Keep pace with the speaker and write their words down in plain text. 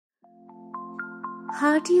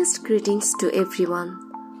Heartiest greetings to everyone.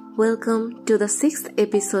 Welcome to the 6th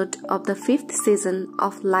episode of the 5th season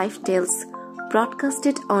of Life Tales,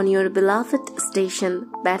 broadcasted on your beloved station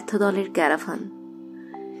Berthodoler Caravan.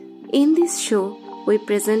 In this show, we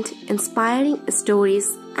present inspiring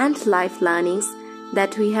stories and life learnings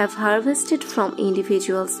that we have harvested from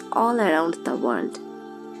individuals all around the world.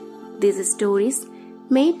 These stories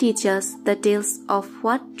may teach us the tales of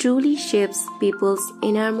what truly shapes people's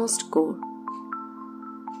innermost core.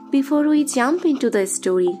 Before we jump into the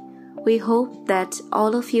story, we hope that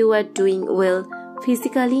all of you are doing well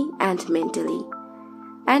physically and mentally.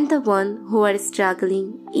 And the one who are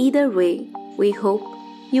struggling either way, we hope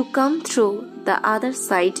you come through the other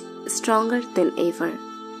side stronger than ever.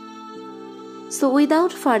 So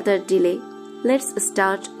without further delay, let's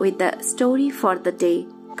start with the story for the day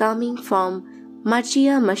coming from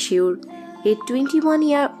Marzia Mashiur, a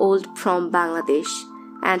 21-year-old from Bangladesh,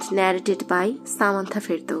 and narrated by Samantha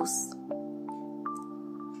Ferdous.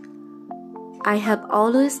 I have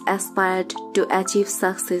always aspired to achieve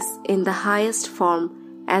success in the highest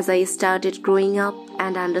form as I started growing up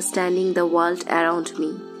and understanding the world around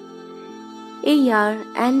me. A year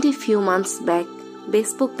and a few months back,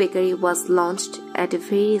 Bespoke Bakery was launched at a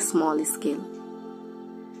very small scale.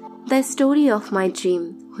 The story of my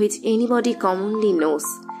dream, which anybody commonly knows,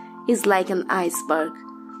 is like an iceberg,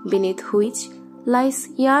 beneath which lies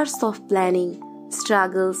years of planning,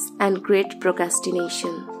 struggles, and great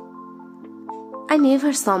procrastination. I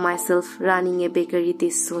never saw myself running a bakery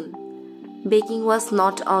this soon. Baking was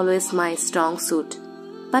not always my strong suit,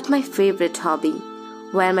 but my favorite hobby,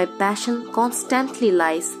 where my passion constantly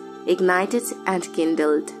lies, ignited and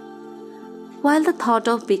kindled. While the thought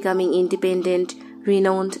of becoming independent,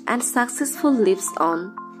 renowned, and successful lives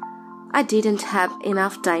on, I didn't have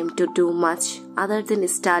enough time to do much other than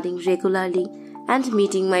studying regularly and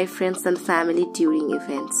meeting my friends and family during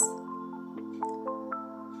events.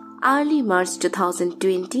 Early March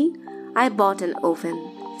 2020, I bought an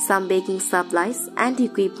oven, some baking supplies and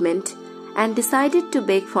equipment, and decided to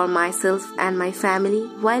bake for myself and my family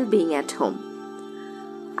while being at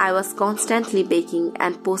home. I was constantly baking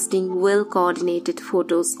and posting well-coordinated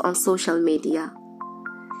photos on social media.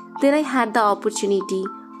 Then I had the opportunity,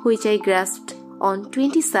 which I grasped on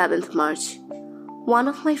 27th March. One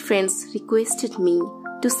of my friends requested me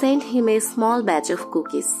to send him a small batch of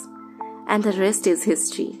cookies, and the rest is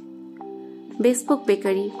history. Bespoke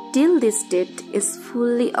Bakery till this date is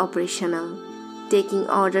fully operational, taking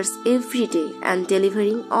orders every day and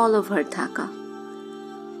delivering all over Dhaka.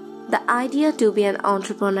 The idea to be an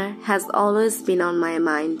entrepreneur has always been on my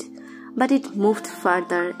mind, but it moved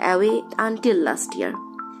further away until last year.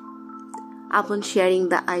 Upon sharing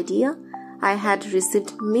the idea, I had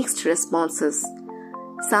received mixed responses.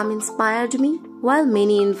 Some inspired me, while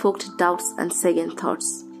many invoked doubts and second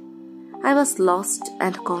thoughts. I was lost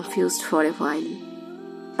and confused for a while,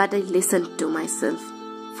 but I listened to myself,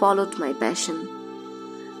 followed my passion.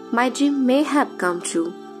 My dream may have come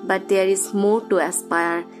true, but there is more to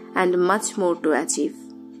aspire and much more to achieve.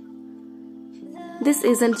 This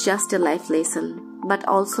isn't just a life lesson, but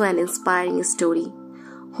also an inspiring story.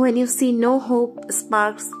 When you see no hope,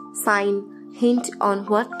 sparks, sign, hint on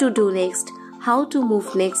what to do next, how to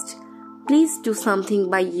move next, please do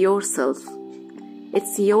something by yourself.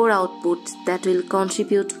 It's your output that will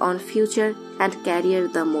contribute on future and career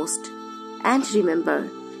the most. And remember,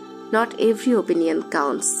 not every opinion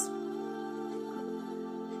counts.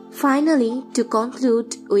 Finally, to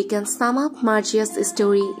conclude, we can sum up Marzia's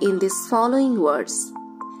story in these following words.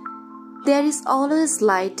 There is always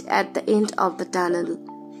light at the end of the tunnel,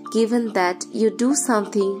 given that you do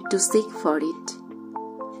something to seek for it.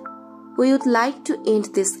 We would like to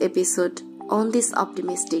end this episode on this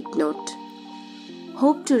optimistic note.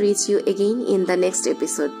 Hope to reach you again in the next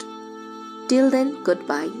episode. Till then,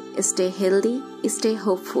 goodbye. Stay healthy, stay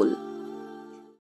hopeful.